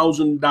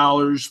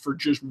 $16,000 for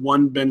just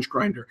one bench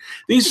grinder.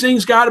 These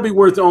things got to be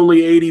worth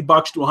only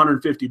 $80 to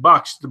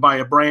 $150 to buy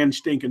a brand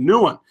stinking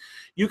new one.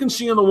 You can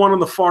see on the one on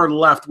the far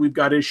left, we've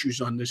got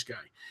issues on this guy.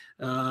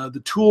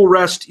 The tool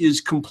rest is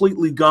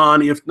completely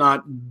gone, if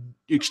not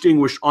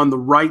extinguished, on the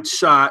right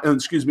side, on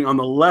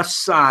the left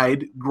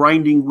side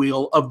grinding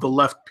wheel of the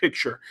left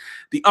picture.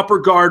 The upper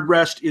guard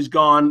rest is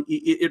gone.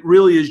 It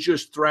really is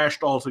just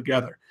thrashed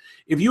altogether.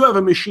 If you have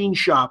a machine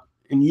shop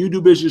and you do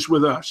business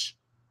with us,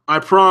 I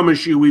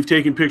promise you we've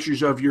taken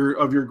pictures of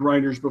your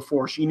grinders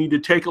before, so you need to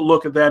take a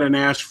look at that and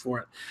ask for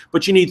it.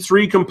 But you need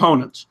three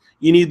components.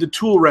 You need the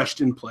tool rest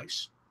in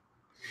place.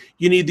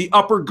 You need the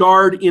upper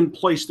guard in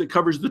place that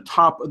covers the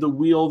top of the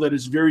wheel that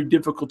is very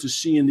difficult to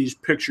see in these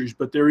pictures,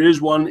 but there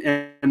is one,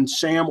 and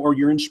Sam or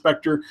your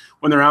inspector,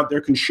 when they're out there,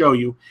 can show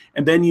you.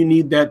 And then you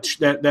need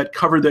that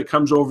cover that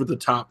comes over the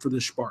top for the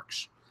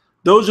sparks.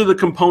 Those are the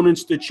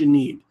components that you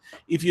need.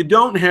 If you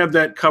don't have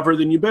that cover,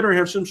 then you better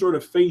have some sort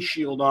of face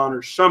shield on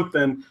or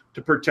something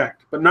to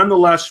protect. But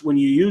nonetheless, when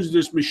you use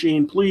this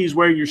machine, please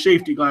wear your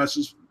safety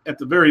glasses at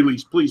the very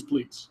least. Please,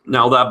 please.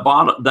 Now that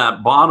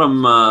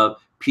bottom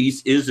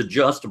piece is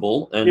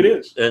adjustable. And it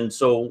is. And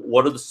so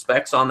what are the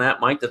specs on that,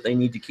 Mike, that they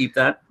need to keep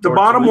that? The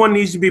bottom one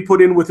needs to be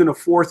put in within a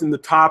 1/4, and the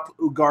top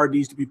guard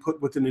needs to be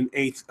put within an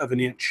 1/8 of an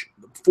inch.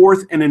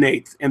 1/4 and an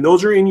 1/8. And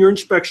those are in your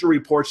inspection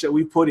reports that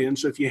we put in.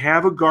 So if you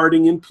have a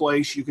guarding in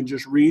place, you can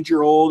just read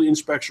your old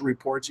inspection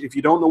reports. If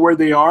you don't know where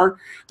they are,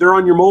 they're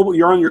on your mobile,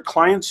 you're on your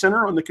client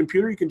center on the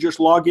computer. You can just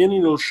log in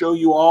and it'll show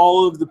you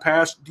all of the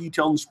past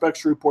detailed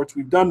inspection reports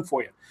we've done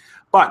for you.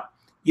 But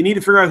you need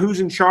to figure out who's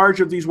in charge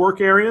of these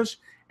work areas,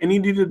 and you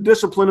need to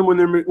discipline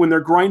them when their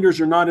grinders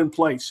are not in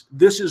place.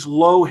 This is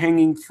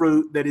low-hanging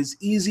fruit that is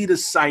easy to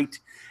cite,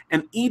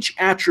 and each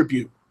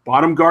attribute,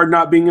 bottom guard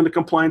not being in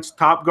compliance,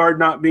 top guard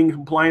not being in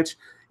compliance,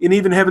 and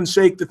even, heaven's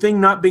sake, the thing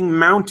not being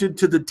mounted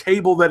to the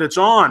table that it's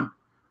on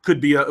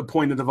could be a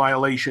point of the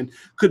violation,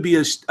 could be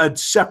a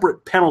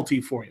separate penalty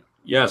for you.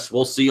 Yes,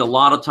 we'll see a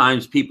lot of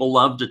times people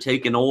love to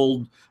take an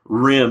old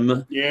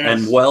rim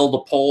and weld a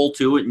pole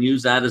to it and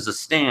use that as a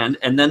stand,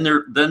 and then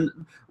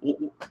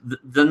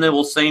they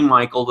will say,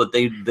 Michael, that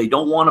they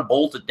don't want to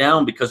bolt it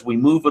down because we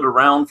move it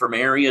around from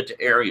area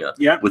to area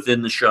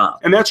within the shop.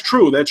 And that's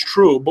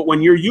true. But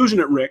when you're using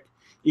it, Rick,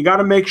 you got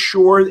to make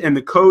sure, and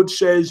the code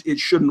says it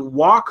shouldn't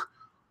walk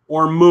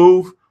or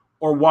move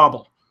or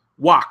wobble.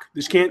 Walk.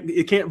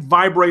 It can't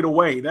vibrate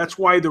away. That's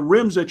why the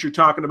rims that you're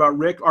talking about,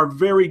 Rick, are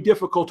very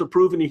difficult to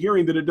prove in a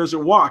hearing that it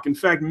doesn't walk. In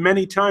fact,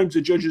 many times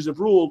the judges have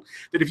ruled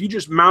that if you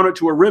just mount it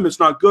to a rim, it's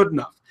not good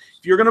enough.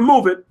 If you're going to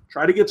move it,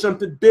 try to get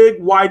something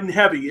big, wide, and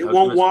heavy. It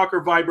won't walk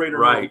or vibrate.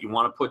 Right. You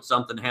want to put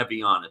something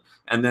heavy on it.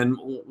 And then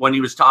when he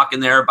was talking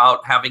there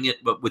about having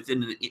it, but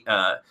within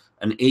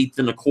an 1/8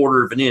 and a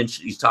 1/4 of an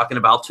inch, he's talking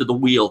about to the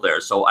wheel there.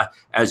 So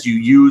as you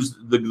use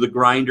the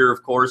grinder,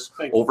 of course,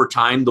 over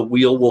time, the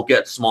wheel will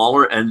get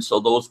smaller. And so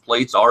those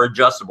plates are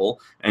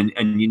adjustable, and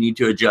you need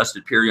to adjust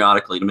it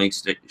periodically to make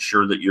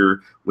sure that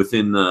you're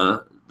within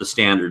the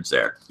standards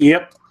there.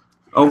 Yep.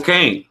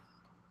 Okay.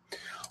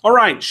 All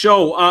right,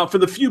 so for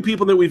the few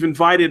people that we've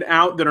invited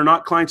out that are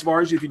not clients of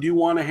ours, if you do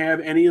want to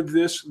have any of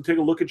this, take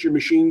a look at your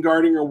machine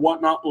guarding or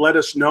whatnot, let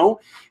us know.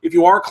 If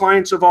you are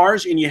clients of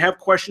ours and you have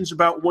questions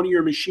about one of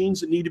your machines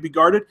that need to be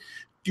guarded,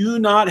 do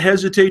not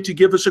hesitate to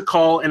give us a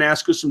call and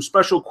ask us some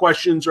special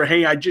questions, or,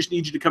 hey, I just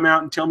need you to come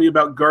out and tell me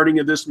about guarding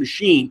of this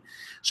machine.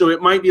 So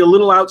it might be a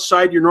little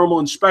outside your normal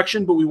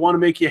inspection, but we want to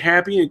make you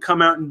happy and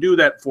come out and do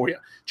that for you.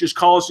 Just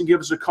call us and give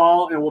us a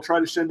call, and we'll try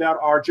to send out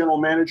our general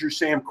manager,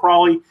 Sam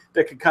Crawley,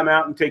 that can come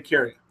out and take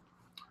care of you.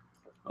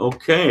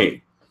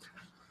 Okay.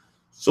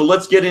 So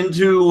let's get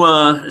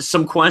into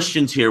some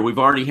questions here. We've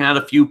already had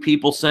a few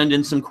people send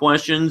in some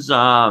questions.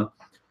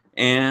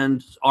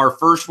 And our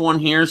first one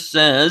here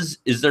says,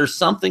 is there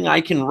something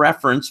I can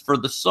reference for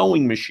the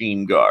sewing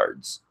machine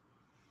guards?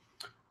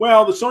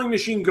 Well, the sewing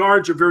machine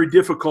guards are very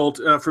difficult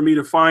for me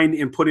to find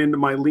and put into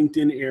my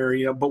LinkedIn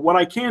area. But what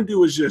I can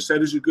do is this.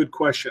 That is a good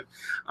question.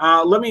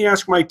 Let me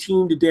ask my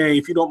team today,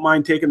 if you don't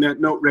mind taking that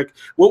note, Rick.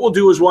 What we'll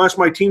do is we'll ask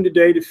my team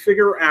today to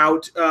figure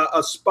out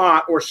a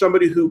spot or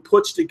somebody who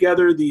puts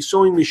together the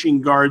sewing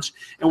machine guards,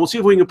 and we'll see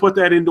if we can put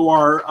that into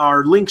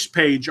our links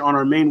page on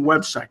our main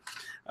website.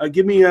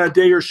 Give me a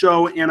day or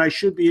so, and I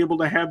should be able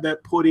to have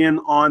that put in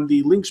on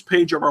the links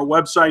page of our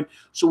website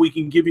so we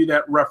can give you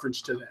that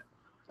reference to that.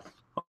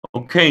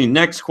 Okay,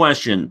 next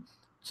question.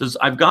 It says,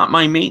 I've got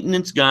my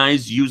maintenance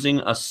guys using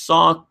a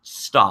stop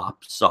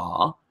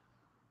saw.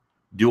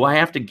 Do I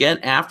have to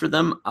get after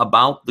them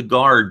about the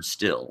guard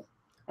still?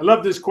 I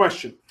love this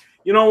question.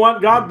 You know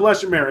what? God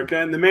bless America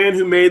and the man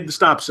who made the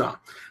stop saw.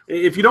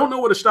 If you don't know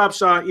what a stop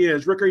saw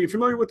is, Rick, are you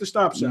familiar with the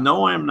stop saw?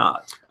 No, I'm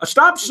not. A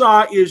stop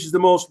saw is the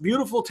most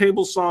beautiful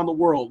table saw in the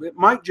world. It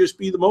might just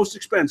be the most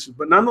expensive,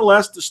 but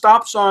nonetheless, the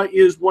stop saw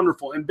is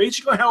wonderful. And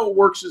basically how it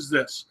works is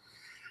this.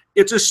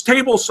 It's a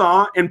table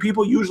saw, and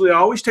people usually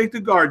always take the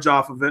guards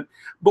off of it.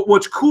 But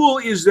what's cool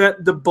is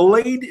that the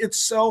blade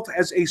itself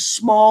has a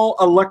small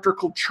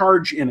electrical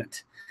charge in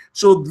it.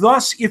 So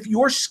thus, if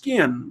your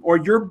skin or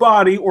your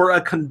body or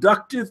a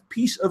conductive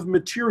piece of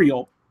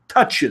material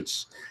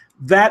touches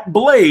that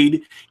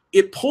blade,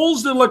 it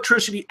pulls the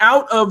electricity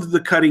out of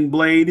the cutting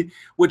blade,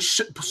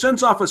 which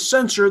sends off a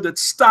sensor that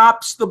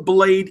stops the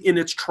blade in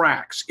its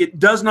tracks. It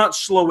does not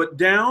slow it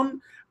down,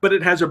 but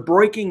it has a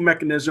braking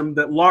mechanism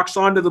that locks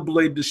onto the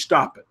blade to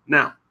stop it.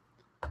 Now,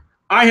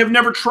 I have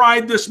never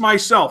tried this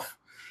myself.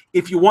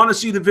 If you want to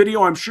see the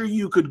video, I'm sure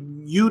you could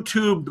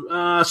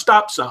YouTube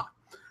stop saw.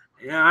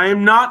 I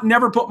am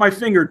never put my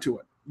finger to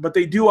it, but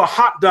they do a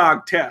hot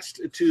dog test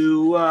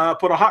to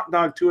put a hot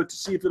dog to it to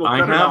see if it'll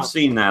cut it off. I have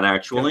seen that,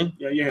 actually.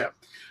 Yeah, you have.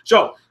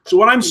 So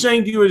what I'm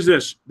saying to you is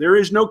this. There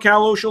is no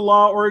Cal OSHA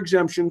law or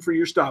exemption for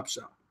your stop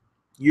saw.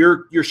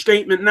 Your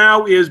statement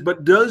now is,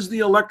 but does the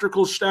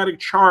electrical static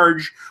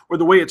charge or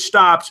the way it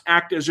stops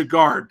act as a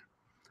guard?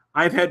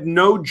 I've had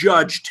no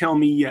judge tell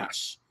me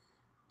yes.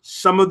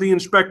 Some of the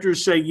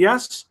inspectors say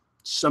yes.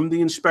 Some of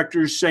the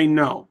inspectors say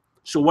no.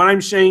 So what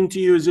I'm saying to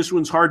you is this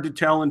one's hard to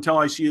tell until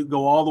I see it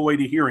go all the way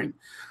to hearing.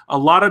 A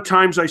lot of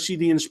times I see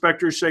the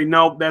inspectors say,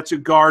 no, that's a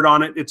guard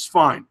on it. It's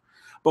fine.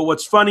 But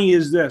what's funny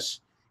is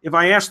this. If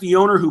I ask the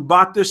owner who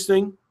bought this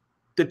thing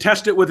to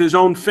test it with his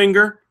own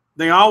finger,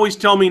 They always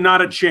tell me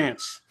not a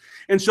chance.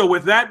 And so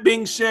with that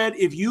being said,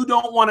 if you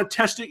don't want to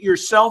test it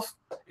yourself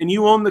and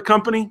you own the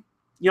company,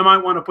 you might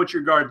want to put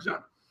your guards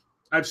on.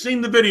 I've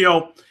seen the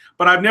video,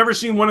 but I've never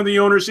seen one of the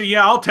owners say,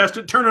 yeah, I'll test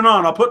it, turn it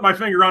on. I'll put my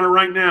finger on it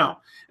right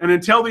now. And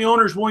until the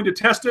owner's willing to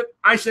test it,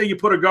 I say you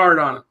put a guard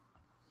on it.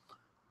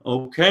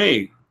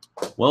 Okay.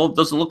 Well, it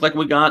doesn't look like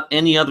we got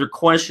any other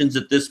questions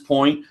at this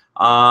point.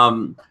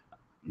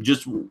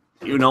 Just,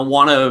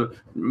 want to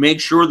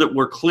make sure that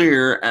we're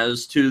clear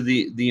as to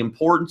the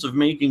importance of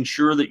making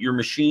sure that your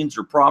machines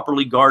are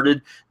properly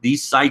guarded.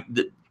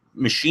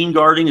 Machine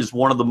guarding is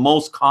one of the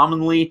most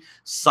commonly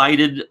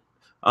cited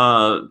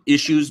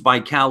issues by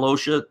Cal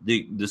OSHA.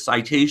 The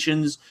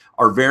citations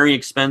are very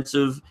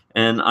expensive,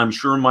 and I'm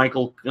sure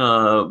Michael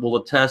will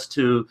attest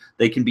to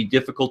they can be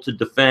difficult to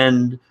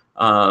defend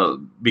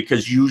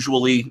because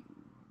usually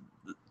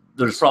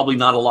there's probably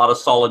not a lot of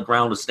solid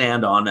ground to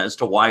stand on as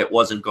to why it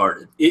wasn't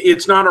guarded.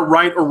 It's not a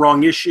right or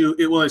wrong issue.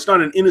 It's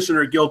not an innocent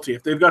or guilty.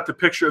 If they've got the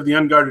picture of the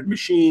unguarded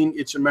machine,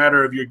 it's a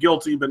matter of you're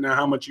guilty, but now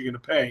how much are you going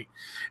to pay?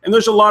 And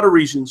there's a lot of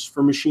reasons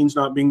for machines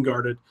not being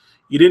guarded.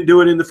 You didn't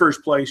do it in the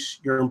first place.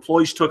 Your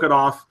employees took it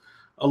off.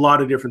 A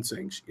lot of different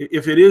things.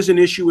 If it is an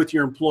issue with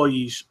your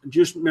employees,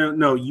 just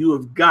know you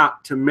have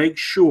got to make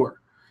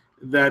sure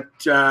that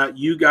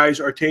you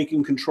guys are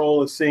taking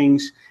control of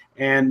things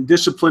and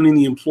disciplining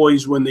the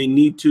employees when they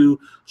need to,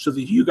 so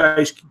that you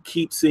guys can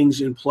keep things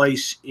in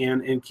place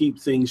and keep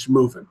things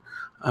moving.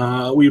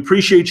 We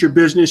appreciate your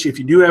business. If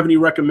you do have any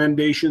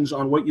recommendations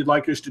on what you'd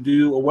like us to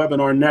do a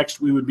webinar next,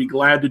 we would be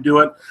glad to do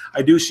it.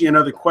 I do see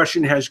another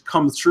question has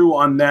come through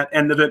on that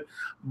end of it,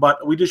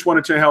 but we just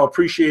want to tell you how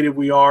appreciative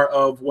we are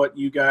of what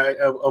you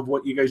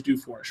guys do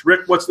for us.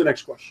 Rick, what's the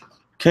next question?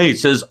 Okay, it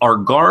says, are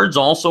guards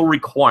also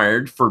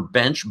required for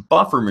bench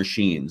buffer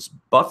machines?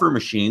 Buffer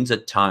machines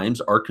at times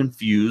are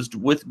confused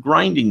with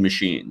grinding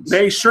machines.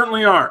 They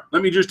certainly are.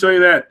 Let me just tell you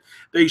that.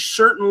 They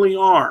certainly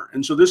are.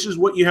 And so this is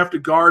what you have to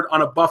guard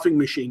on a buffing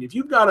machine. If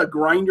you've got a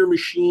grinder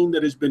machine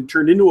that has been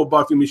turned into a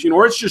buffing machine,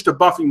 or it's just a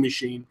buffing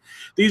machine,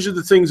 these are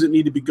the things that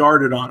need to be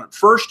guarded on it.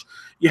 First,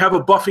 you have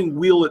a buffing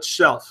wheel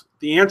itself.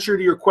 The answer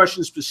to your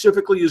question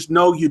specifically is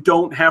no, you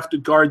don't have to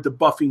guard the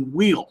buffing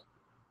wheel.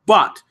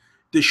 But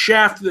the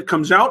shaft that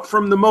comes out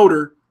from the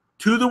motor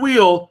to the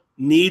wheel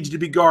needs to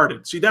be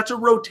guarded. See, that's a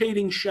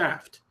rotating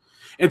shaft.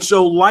 And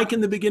so like in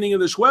the beginning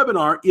of this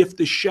webinar, if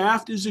the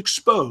shaft is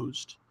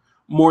exposed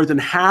more than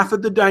half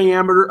of the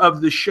diameter of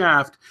the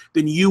shaft,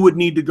 then you would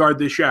need to guard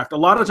the shaft. A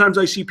lot of times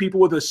I see people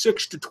with a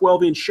 6 to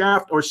 12 inch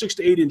shaft or 6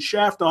 to 8 inch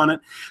shaft on it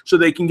so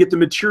they can get the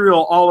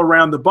material all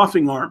around the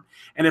buffing arm.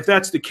 And if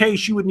that's the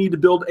case, you would need to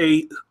build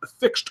a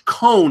fixed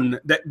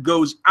cone that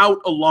goes out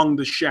along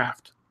the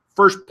shaft.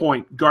 First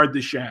point, guard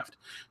the shaft.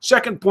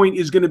 Second point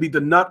is going to be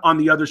the nut on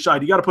the other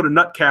side. You got to put a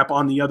nut cap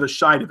on the other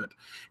side of it.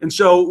 And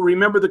so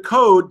remember the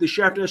code, the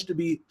shaft has to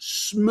be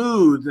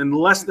smooth and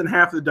less than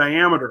half the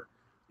diameter.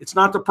 It's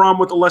not the problem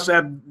with the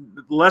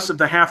less of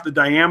the half the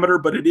diameter,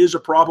 but it is a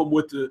problem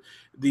with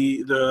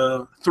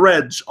the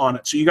threads on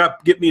it. So you got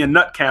to get me a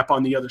nut cap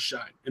on the other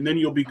side, and then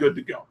you'll be good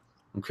to go.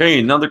 Okay,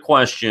 another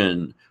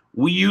question.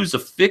 We use a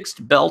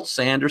fixed belt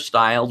sander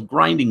style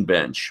grinding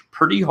bench.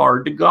 Pretty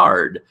hard to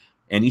guard.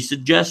 Any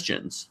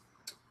suggestions?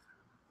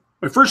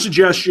 My first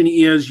suggestion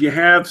is you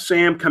have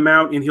Sam come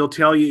out and he'll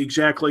tell you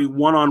exactly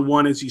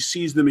one-on-one as he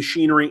sees the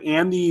machinery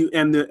and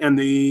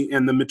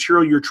the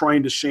material you're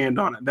trying to sand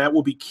on it. That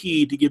will be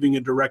key to giving a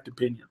direct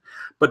opinion.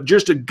 But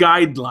just a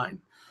guideline,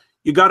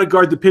 you got to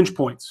guard the pinch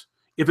points.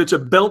 If it's a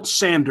belt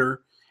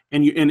sander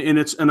and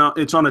it's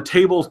on a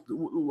table,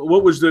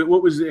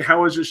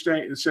 how is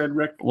it said,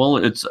 Rick? Well,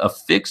 it's a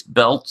fixed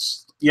belt.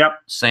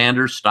 Yep.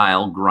 Sander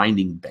style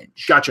grinding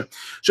bench. Gotcha.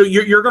 So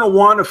you're going to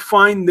want to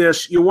find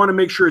this. You want to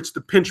make sure it's the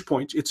pinch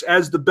points. It's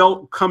as the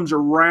belt comes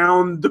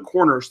around the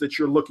corners that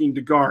you're looking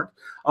to guard.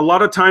 A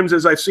lot of times,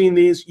 as I've seen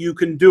these, you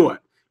can do it.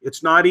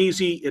 It's not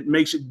easy. It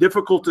makes it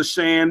difficult to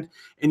sand,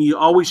 and you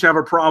always have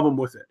a problem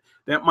with it.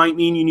 That might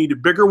mean you need a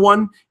bigger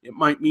one. It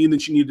might mean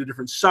that you need a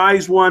different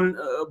size one.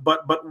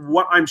 But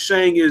what I'm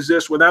saying is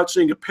this, without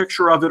seeing a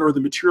picture of it or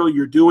the material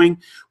you're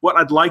doing, what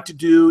I'd like to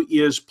do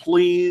is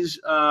please,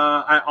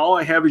 all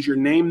I have is your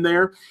name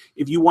there.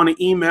 If you want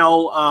to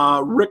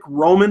email Rick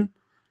Roman,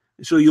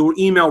 so you'll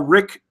email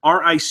Rick,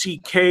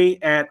 R-I-C-K,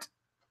 at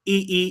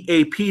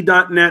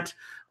EEAP.net.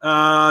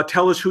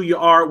 Tell us who you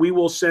are. We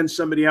will send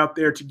somebody out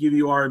there to give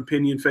you our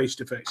opinion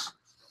face-to-face.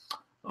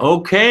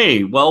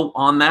 Okay, well,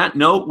 on that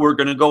note, we're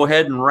going to go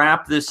ahead and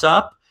wrap this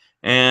up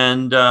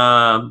and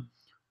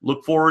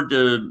look forward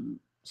to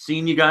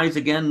seeing you guys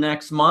again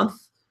next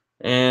month.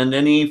 And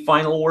any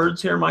final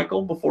words here,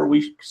 Michael, before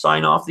we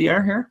sign off the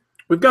air here?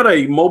 We've got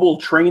a mobile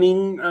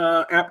training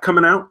app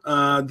coming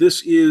out.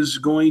 This is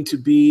going to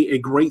be a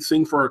great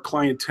thing for our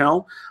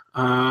clientele.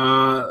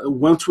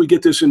 Once we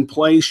get this in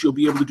place, you'll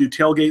be able to do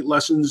tailgate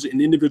lessons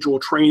and individual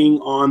training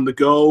on the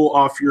go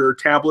off your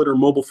tablet or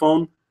mobile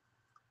phone.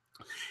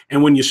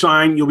 And when you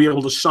sign, you'll be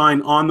able to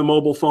sign on the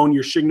mobile phone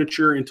your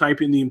signature and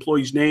type in the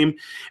employee's name,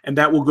 and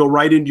that will go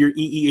right into your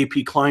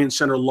EEAP Client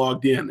Center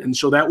logged in. And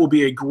so that will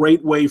be a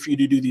great way for you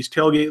to do these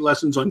tailgate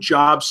lessons on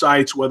job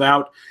sites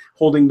without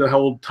holding to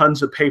hold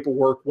tons of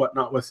paperwork,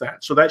 whatnot with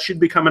that. So that should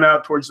be coming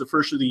out towards the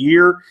first of the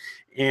year.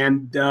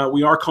 And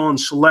we are calling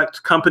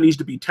select companies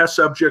to be test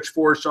subjects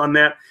for us on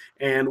that.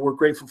 And we're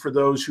grateful for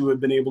those who have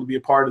been able to be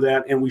a part of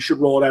that. And we should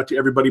roll it out to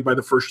everybody by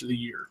the first of the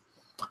year.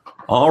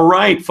 All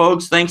right,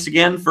 folks, thanks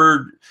again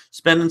for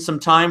spending some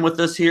time with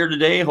us here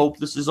today. Hope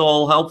this is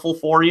all helpful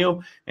for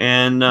you,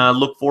 and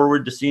look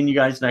forward to seeing you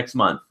guys next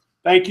month.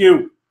 Thank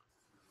you.